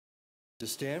To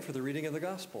stand for the reading of the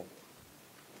gospel,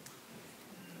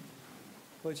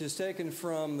 which is taken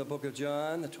from the book of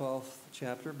John, the 12th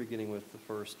chapter, beginning with the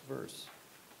first verse.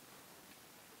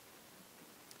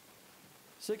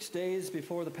 6 days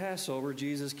before the Passover,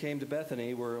 Jesus came to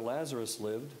Bethany, where Lazarus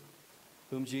lived,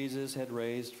 whom Jesus had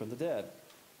raised from the dead.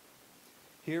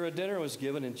 Here a dinner was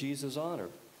given in Jesus' honor.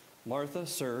 Martha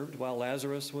served, while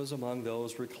Lazarus was among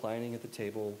those reclining at the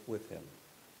table with him.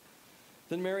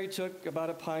 Then Mary took about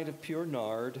a pint of pure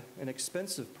nard, an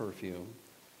expensive perfume.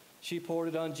 She poured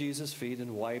it on Jesus' feet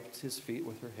and wiped his feet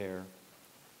with her hair.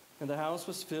 And the house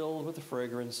was filled with the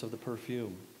fragrance of the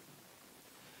perfume.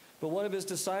 But one of his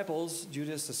disciples,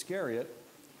 Judas Iscariot,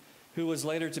 who was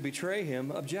later to betray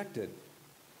him, objected.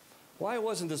 Why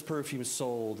wasn't this perfume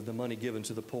sold and the money given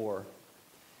to the poor?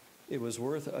 It was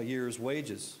worth a year's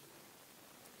wages.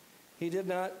 He did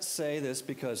not say this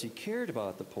because he cared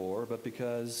about the poor, but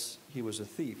because he was a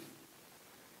thief.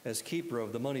 As keeper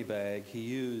of the money bag, he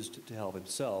used to help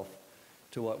himself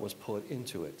to what was put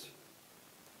into it.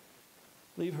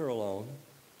 Leave her alone,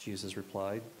 Jesus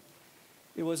replied.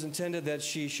 It was intended that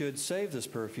she should save this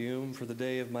perfume for the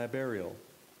day of my burial.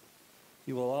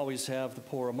 You will always have the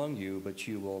poor among you, but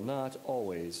you will not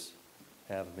always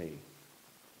have me.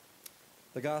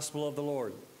 The Gospel of the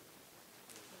Lord.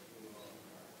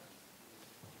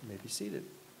 You may be seated.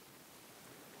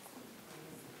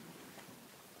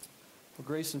 Well,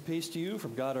 grace and peace to you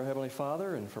from God our Heavenly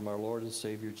Father and from our Lord and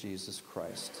Savior Jesus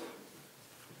Christ.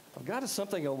 I've got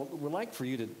something I would like for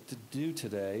you to do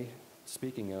today,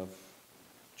 speaking of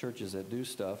churches that do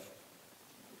stuff,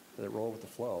 that roll with the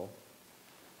flow.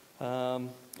 I'm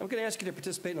going to ask you to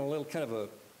participate in a little kind of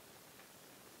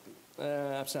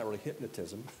it's not really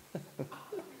hypnotism.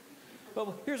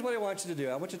 Well, here's what I want you to do.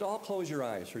 I want you to all close your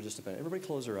eyes for just a minute. Everybody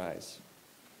close their eyes.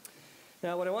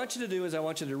 Now, what I want you to do is I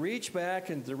want you to reach back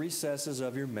into the recesses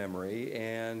of your memory,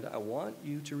 and I want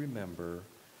you to remember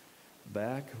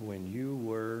back when you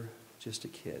were just a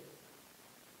kid.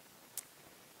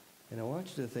 And I want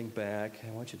you to think back,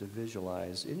 I want you to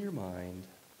visualize in your mind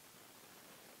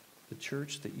the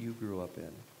church that you grew up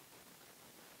in.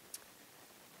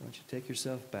 I want you to take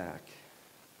yourself back.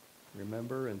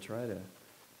 Remember and try to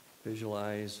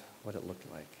visualize what it looked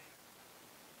like.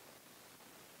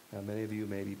 Now, many of you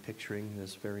may be picturing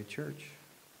this very church.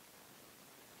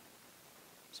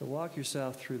 So walk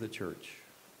yourself through the church.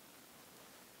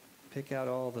 Pick out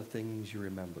all the things you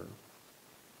remember.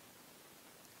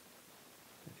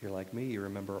 If you're like me, you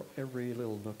remember every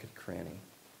little nook and cranny.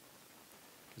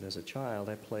 Because as a child,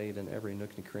 I played in every nook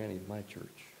and cranny of my church.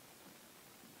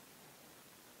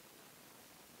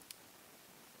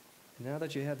 And now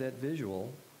that you have that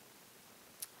visual,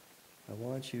 I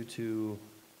want you to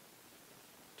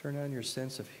turn on your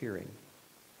sense of hearing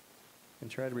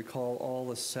and try to recall all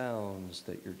the sounds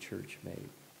that your church made.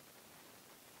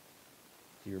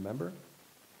 Do you remember?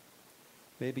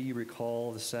 Maybe you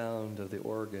recall the sound of the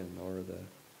organ or the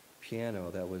piano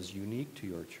that was unique to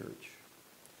your church.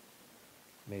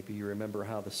 Maybe you remember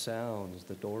how the sounds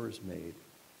the doors made,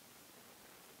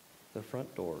 the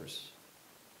front doors,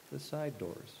 the side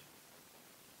doors.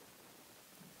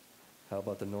 How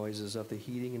about the noises of the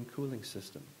heating and cooling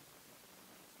system?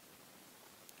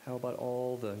 How about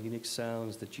all the unique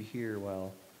sounds that you hear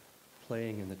while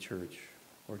playing in the church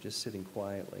or just sitting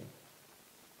quietly?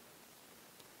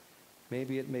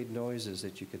 Maybe it made noises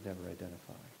that you could never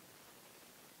identify.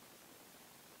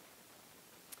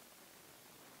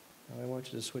 Now I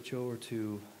want you to switch over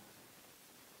to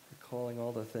recalling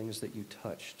all the things that you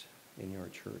touched in your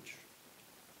church.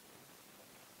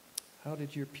 How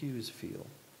did your pews feel?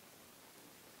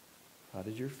 How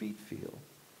did your feet feel?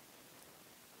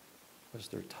 Was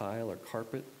there tile or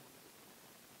carpet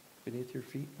beneath your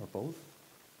feet, or both?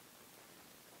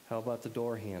 How about the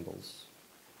door handles,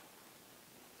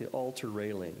 the altar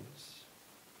railings,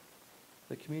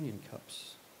 the communion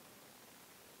cups?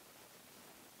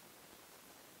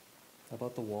 How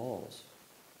about the walls,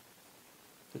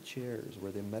 the chairs?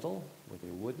 Were they metal? Were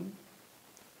they wooden?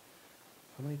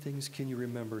 How many things can you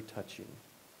remember touching?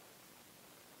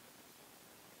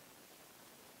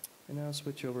 And now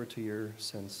switch over to your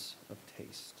sense of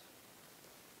taste.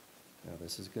 Now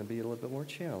this is going to be a little bit more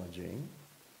challenging.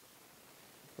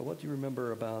 But what do you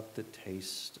remember about the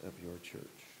taste of your church?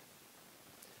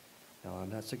 Now I'm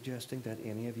not suggesting that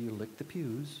any of you lick the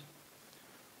pews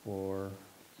or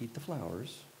eat the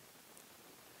flowers.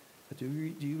 But do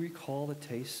you recall the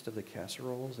taste of the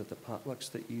casseroles at the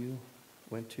potlucks that you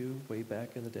went to way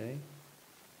back in the day?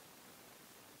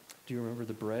 Do you remember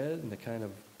the bread and the kind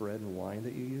of bread and wine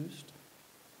that you used?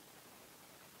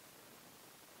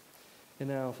 And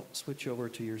now switch over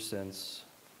to your sense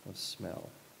of smell.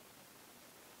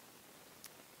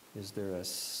 Is there a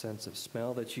sense of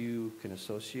smell that you can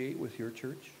associate with your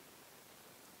church?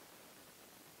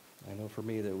 I know for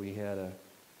me that we had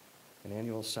an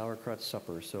annual sauerkraut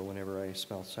supper, so whenever I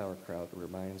smell sauerkraut, it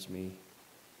reminds me,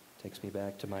 takes me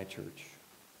back to my church.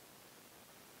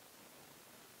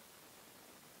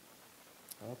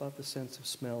 How about the sense of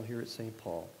smell here at St.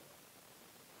 Paul?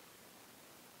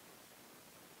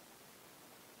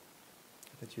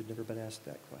 I bet you'd never been asked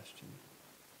that question.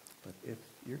 But if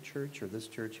your church or this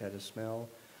church had a smell,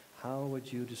 how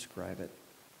would you describe it?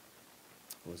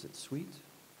 Was it sweet?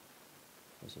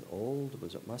 Was it old?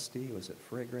 Was it musty? Was it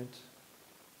fragrant?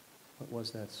 What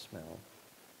was that smell?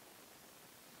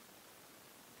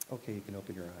 Okay, you can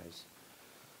open your eyes.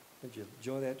 Did you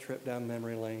enjoy that trip down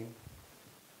memory lane?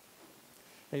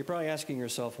 Now you're probably asking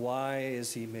yourself, why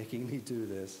is he making me do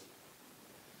this?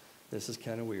 This is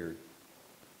kind of weird.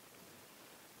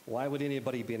 Why would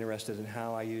anybody be interested in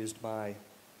how I used my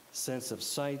sense of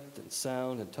sight and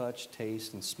sound and touch,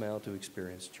 taste and smell to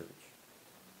experience church?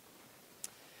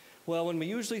 Well, when we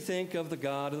usually think of the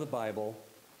God of the Bible,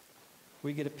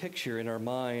 we get a picture in our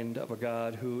mind of a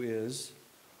God who is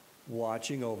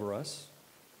watching over us.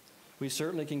 We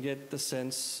certainly can get the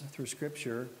sense through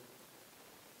Scripture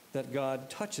that God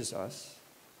touches us.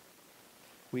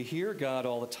 We hear God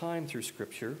all the time through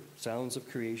Scripture, sounds of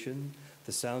creation,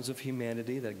 the sounds of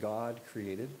humanity that God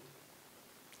created.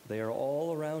 They are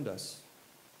all around us.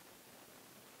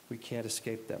 We can't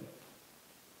escape them.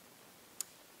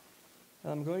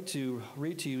 I'm going to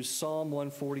read to you Psalm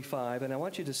 145, and I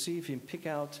want you to see if you can pick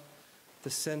out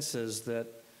the senses that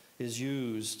is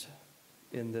used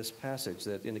in this passage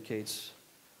that indicates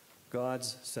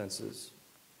God's senses.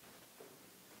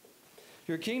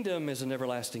 Your kingdom is an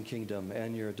everlasting kingdom,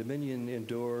 and your dominion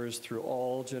endures through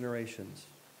all generations.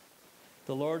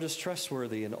 The Lord is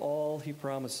trustworthy in all he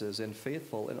promises and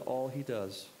faithful in all he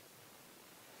does.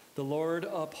 The Lord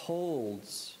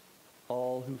upholds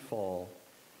all who fall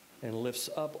and lifts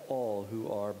up all who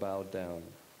are bowed down.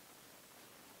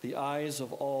 The eyes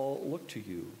of all look to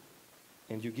you,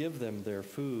 and you give them their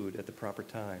food at the proper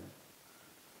time.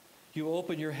 You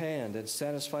open your hand and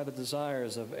satisfy the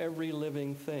desires of every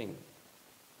living thing.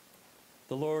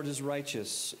 The Lord is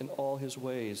righteous in all his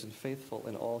ways and faithful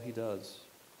in all he does.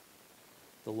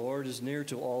 The Lord is near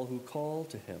to all who call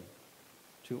to him,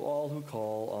 to all who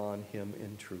call on him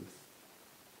in truth.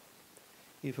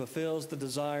 He fulfills the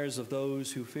desires of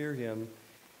those who fear him.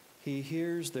 He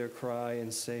hears their cry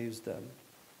and saves them.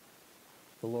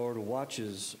 The Lord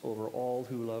watches over all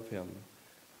who love him,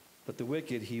 but the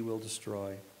wicked he will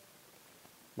destroy.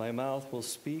 My mouth will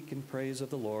speak in praise of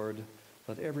the Lord.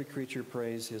 Let every creature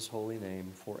praise his holy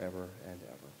name forever and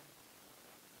ever.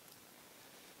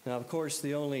 Now, of course,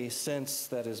 the only sense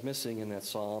that is missing in that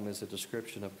psalm is a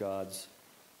description of God's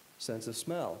sense of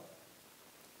smell.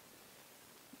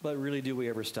 But really, do we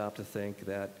ever stop to think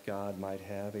that God might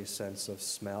have a sense of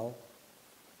smell?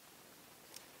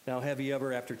 Now, have you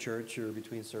ever, after church or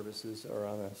between services or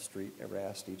on the street, ever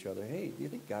asked each other, hey, do you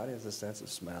think God has a sense of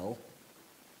smell?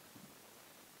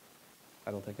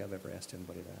 I don't think I've ever asked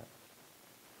anybody that.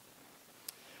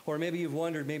 Or maybe you've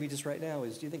wondered, maybe just right now, do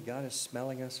you think God is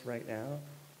smelling us right now?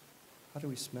 How do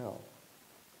we smell?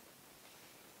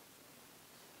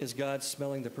 Is God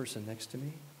smelling the person next to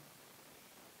me?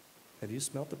 Have you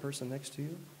smelt the person next to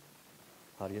you?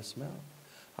 How do you smell?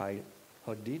 I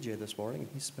hugged DJ this morning, and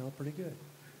he smelled pretty good.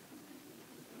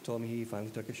 Told me he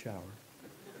finally took a shower.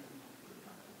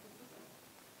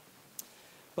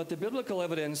 But the biblical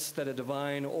evidence that a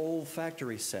divine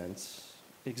olfactory sense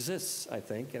exists, I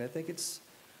think, and I think it's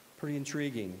pretty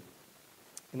intriguing.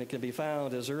 And it can be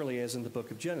found as early as in the book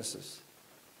of Genesis.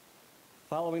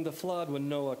 Following the flood, when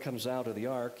Noah comes out of the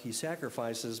ark, he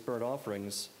sacrifices burnt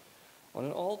offerings on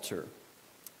an altar.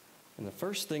 And the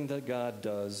first thing that God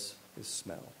does is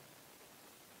smell.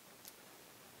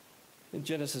 In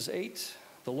Genesis 8,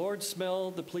 the Lord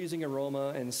smelled the pleasing aroma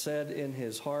and said in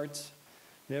his heart,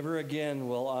 never again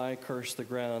will I curse the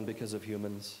ground because of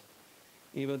humans,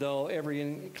 even though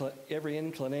every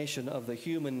inclination of the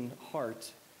human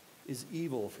heart is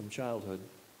evil from childhood.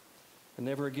 And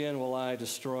never again will I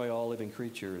destroy all living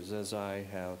creatures as I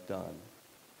have done.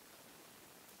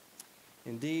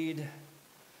 Indeed,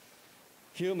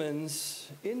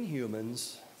 in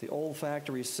humans, the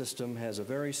olfactory system has a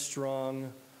very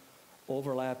strong,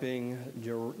 overlapping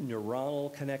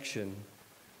neuronal connection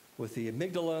with the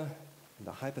amygdala and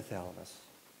the hypothalamus.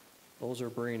 Those are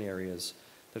brain areas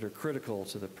that are critical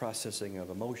to the processing of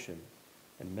emotion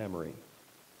and memory.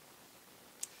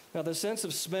 Now, the sense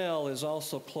of smell is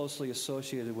also closely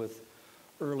associated with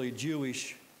early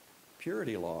Jewish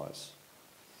purity laws.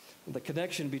 The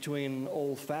connection between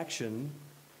olfaction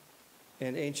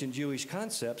and ancient Jewish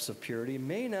concepts of purity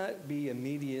may not be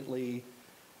immediately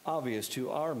obvious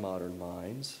to our modern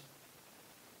minds.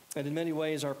 And in many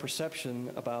ways, our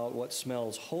perception about what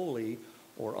smells holy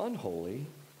or unholy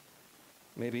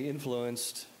may be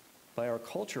influenced by our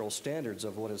cultural standards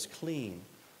of what is clean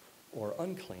or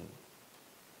unclean.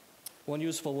 One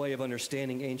useful way of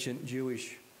understanding ancient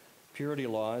Jewish purity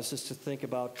laws is to think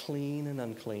about clean and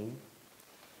unclean.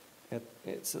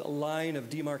 It's a line of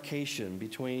demarcation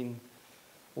between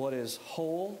what is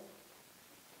whole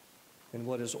and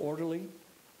what is orderly.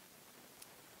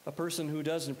 A person who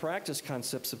doesn't practice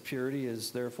concepts of purity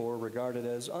is therefore regarded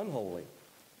as unholy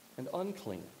and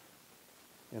unclean,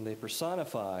 and they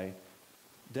personify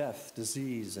death,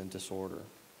 disease, and disorder.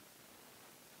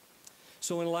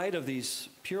 So in light of these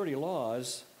purity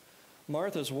laws,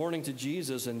 Martha's warning to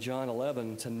Jesus in John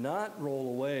 11 to not roll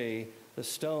away the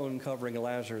stone covering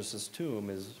Lazarus' tomb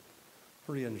is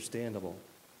pretty understandable.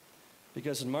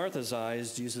 Because in Martha's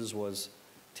eyes, Jesus was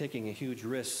taking a huge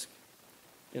risk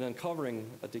in uncovering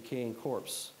a decaying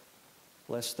corpse,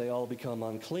 lest they all become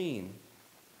unclean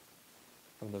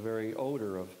from the very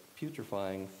odor of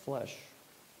putrefying flesh.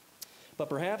 But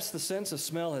perhaps the sense of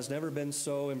smell has never been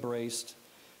so embraced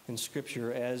in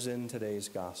Scripture as in today's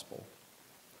gospel.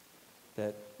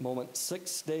 That moment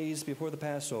 6 days before the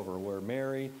Passover, where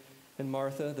Mary and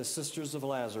Martha, the sisters of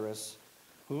Lazarus,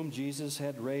 whom Jesus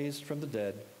had raised from the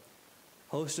dead,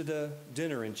 hosted a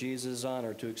dinner in Jesus'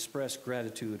 honor to express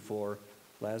gratitude for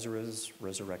Lazarus'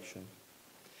 resurrection.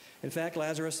 In fact,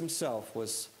 Lazarus himself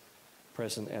was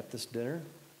present at this dinner.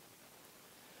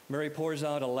 Mary pours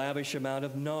out a lavish amount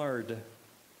of nard,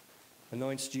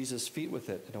 anoints Jesus' feet with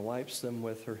it, and wipes them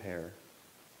with her hair.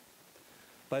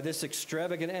 By this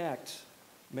extravagant act,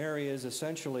 Mary is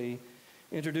essentially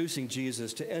introducing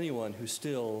Jesus to anyone who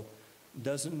still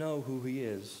doesn't know who he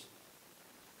is.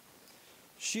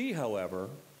 She, however,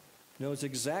 knows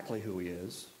exactly who he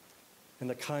is and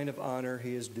the kind of honor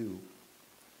he is due.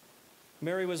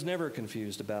 Mary was never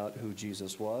confused about who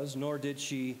Jesus was, nor did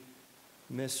she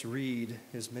misread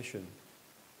his mission.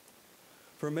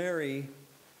 For Mary,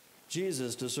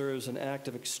 Jesus deserves an act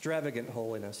of extravagant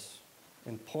holiness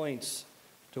and points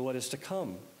to what is to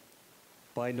come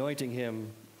by anointing him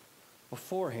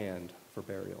beforehand for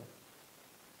burial,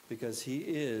 because he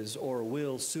is or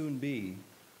will soon be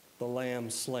the Lamb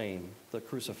slain, the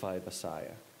crucified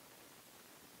Messiah.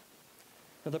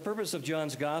 Now, the purpose of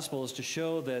John's gospel is to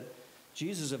show that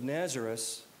Jesus of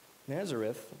Nazareth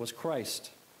was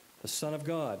Christ, the Son of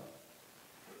God,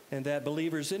 and that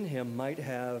believers in him might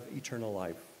have eternal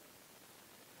life.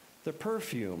 The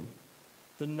perfume,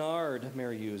 the nard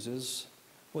Mary uses,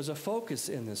 was a focus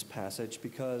in this passage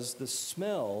because the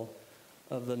smell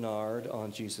of the nard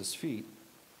on Jesus' feet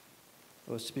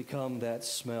was to become that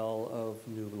smell of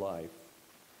new life.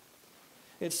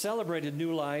 It celebrated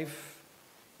new life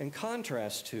in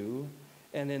contrast to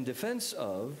and in defense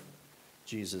of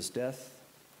Jesus' death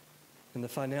and the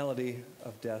finality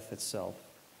of death itself.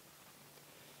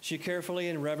 She carefully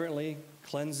and reverently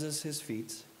cleanses his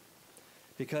feet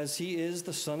because he is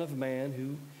the Son of Man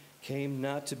who came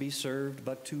not to be served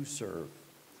but to serve,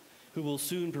 who will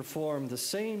soon perform the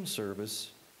same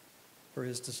service for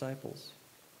his disciples.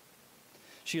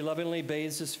 She lovingly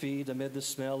bathes his feet amid the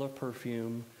smell of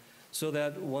perfume so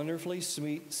that wonderfully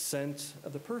sweet scent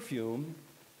of the perfume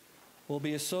will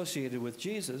be associated with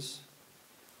Jesus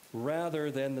rather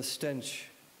than the stench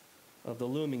of the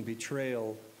looming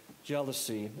betrayal,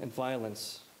 jealousy, and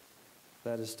violence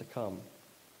that is to come.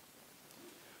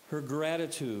 Her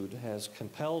gratitude has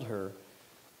compelled her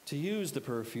to use the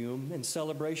perfume in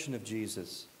celebration of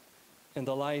Jesus and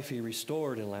the life he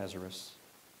restored in Lazarus,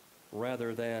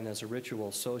 rather than as a ritual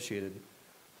associated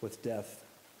with death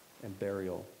and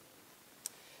burial.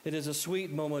 It is a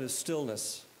sweet moment of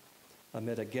stillness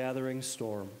amid a gathering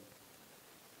storm,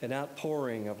 an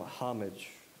outpouring of homage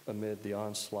amid the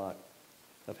onslaught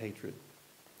of hatred.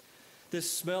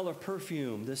 This smell of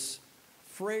perfume, this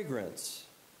fragrance,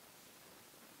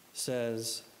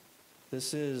 says,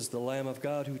 this is the Lamb of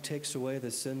God who takes away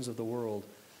the sins of the world,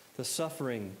 the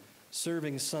suffering,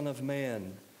 serving Son of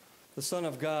Man, the Son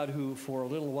of God who for a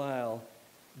little while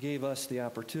gave us the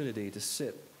opportunity to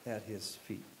sit at his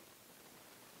feet.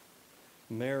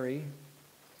 Mary,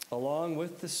 along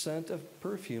with the scent of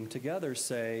perfume, together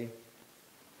say,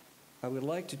 I would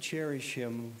like to cherish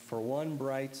him for one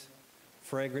bright,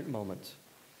 fragrant moment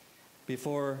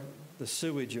before the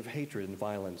sewage of hatred and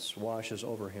violence washes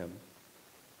over him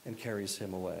and carries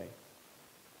him away.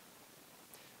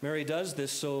 Mary does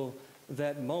this so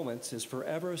that moment is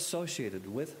forever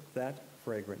associated with that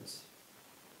fragrance.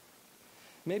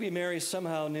 Maybe Mary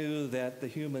somehow knew that the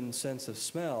human sense of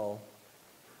smell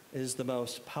is the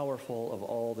most powerful of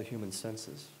all the human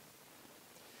senses.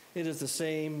 It is the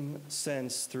same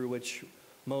sense through which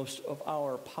most of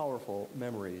our powerful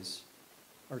memories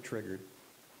are triggered.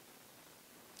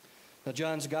 Now,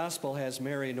 John's gospel has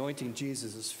Mary anointing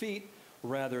Jesus' feet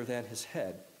rather than his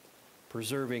head,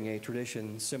 preserving a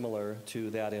tradition similar to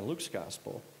that in Luke's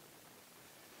gospel.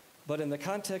 But in the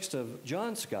context of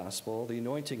John's gospel, the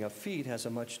anointing of feet has a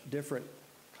much different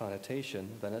connotation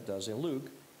than it does in Luke,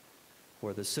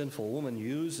 where the sinful woman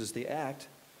uses the act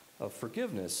of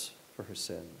forgiveness for her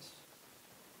sins.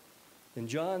 In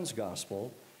John's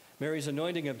gospel, Mary's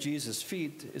anointing of Jesus'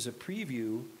 feet is a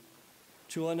preview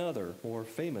to another, more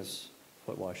famous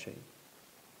foot washing,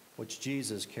 which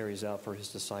Jesus carries out for his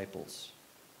disciples.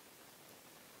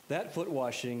 That foot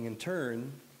washing, in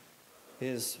turn,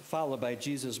 is followed by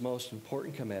Jesus' most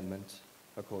important commandment,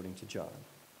 according to John.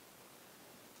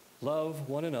 Love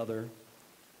one another,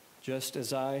 just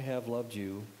as I have loved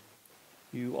you,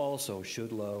 you also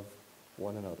should love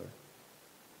one another.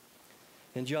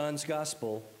 In John's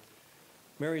gospel,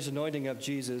 Mary's anointing of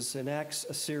Jesus enacts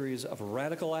a series of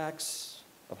radical acts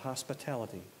of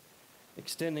hospitality,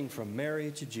 extending from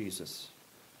Mary to Jesus,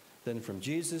 then from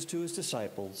Jesus to his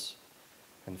disciples,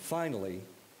 and finally,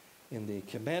 in the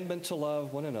commandment to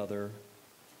love one another,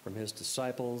 from his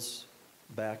disciples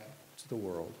back to the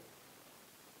world.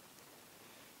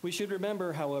 We should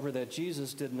remember, however, that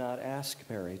Jesus did not ask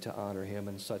Mary to honor him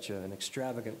in such an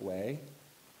extravagant way,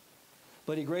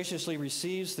 but he graciously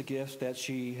receives the gift that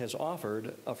she has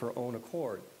offered of her own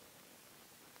accord.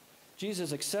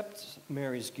 Jesus accepts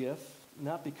Mary's gift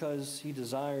not because he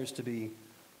desires to be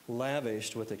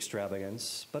lavished with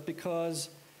extravagance, but because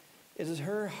it is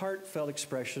her heartfelt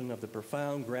expression of the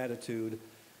profound gratitude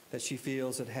that she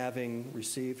feels at having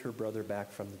received her brother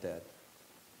back from the dead.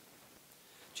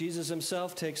 Jesus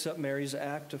himself takes up Mary's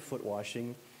act of foot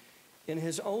washing in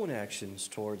his own actions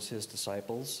towards his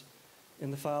disciples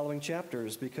in the following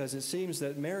chapters, because it seems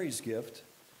that Mary's gift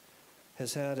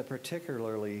has had a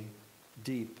particularly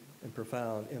deep and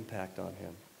profound impact on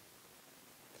him.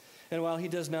 And while he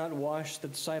does not wash the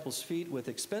disciples' feet with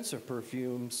expensive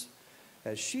perfumes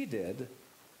as she did,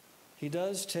 he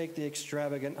does take the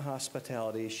extravagant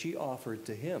hospitality she offered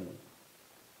to him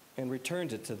and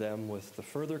returned it to them with the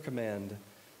further command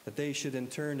that they should in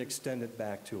turn extend it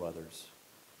back to others,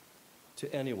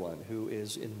 to anyone who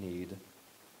is in need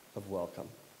of welcome.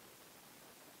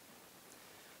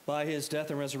 By his death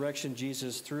and resurrection,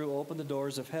 Jesus threw open the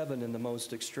doors of heaven in the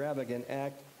most extravagant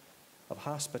act of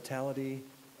hospitality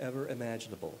ever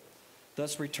imaginable,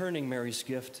 thus returning Mary's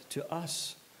gift to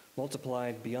us,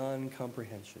 multiplied beyond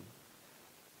comprehension.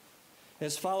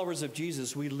 As followers of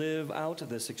Jesus, we live out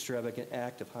this extravagant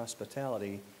act of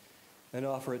hospitality and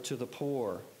offer it to the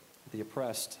poor, the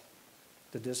oppressed,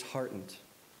 the disheartened,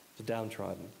 the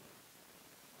downtrodden.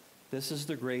 This is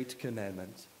the great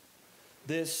commandment.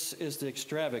 This is the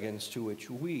extravagance to which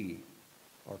we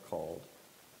are called.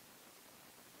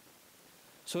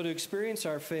 So to experience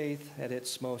our faith at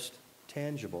its most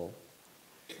tangible,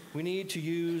 we need to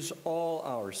use all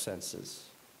our senses.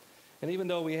 And even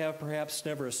though we have perhaps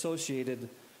never associated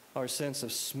our sense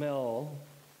of smell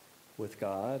with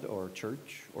God or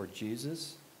church or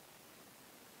Jesus,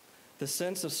 the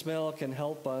sense of smell can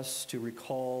help us to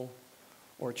recall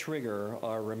or trigger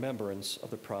our remembrance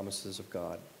of the promises of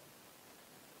God.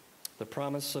 The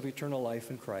promise of eternal life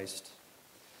in Christ.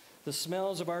 The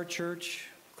smells of our church,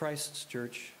 Christ's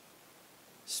church,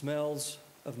 smells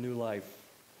of new life.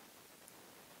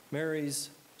 Mary's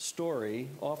story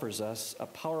offers us a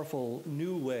powerful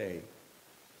new way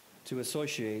to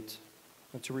associate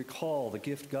and to recall the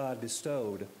gift God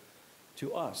bestowed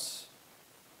to us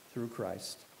through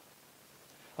Christ.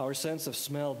 Our sense of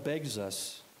smell begs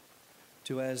us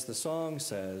to, as the song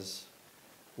says,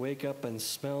 wake up and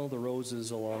smell the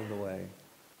roses along the way.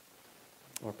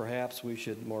 Or perhaps we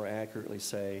should more accurately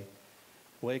say,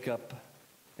 wake up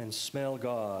and smell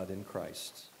God in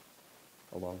Christ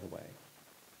along the way.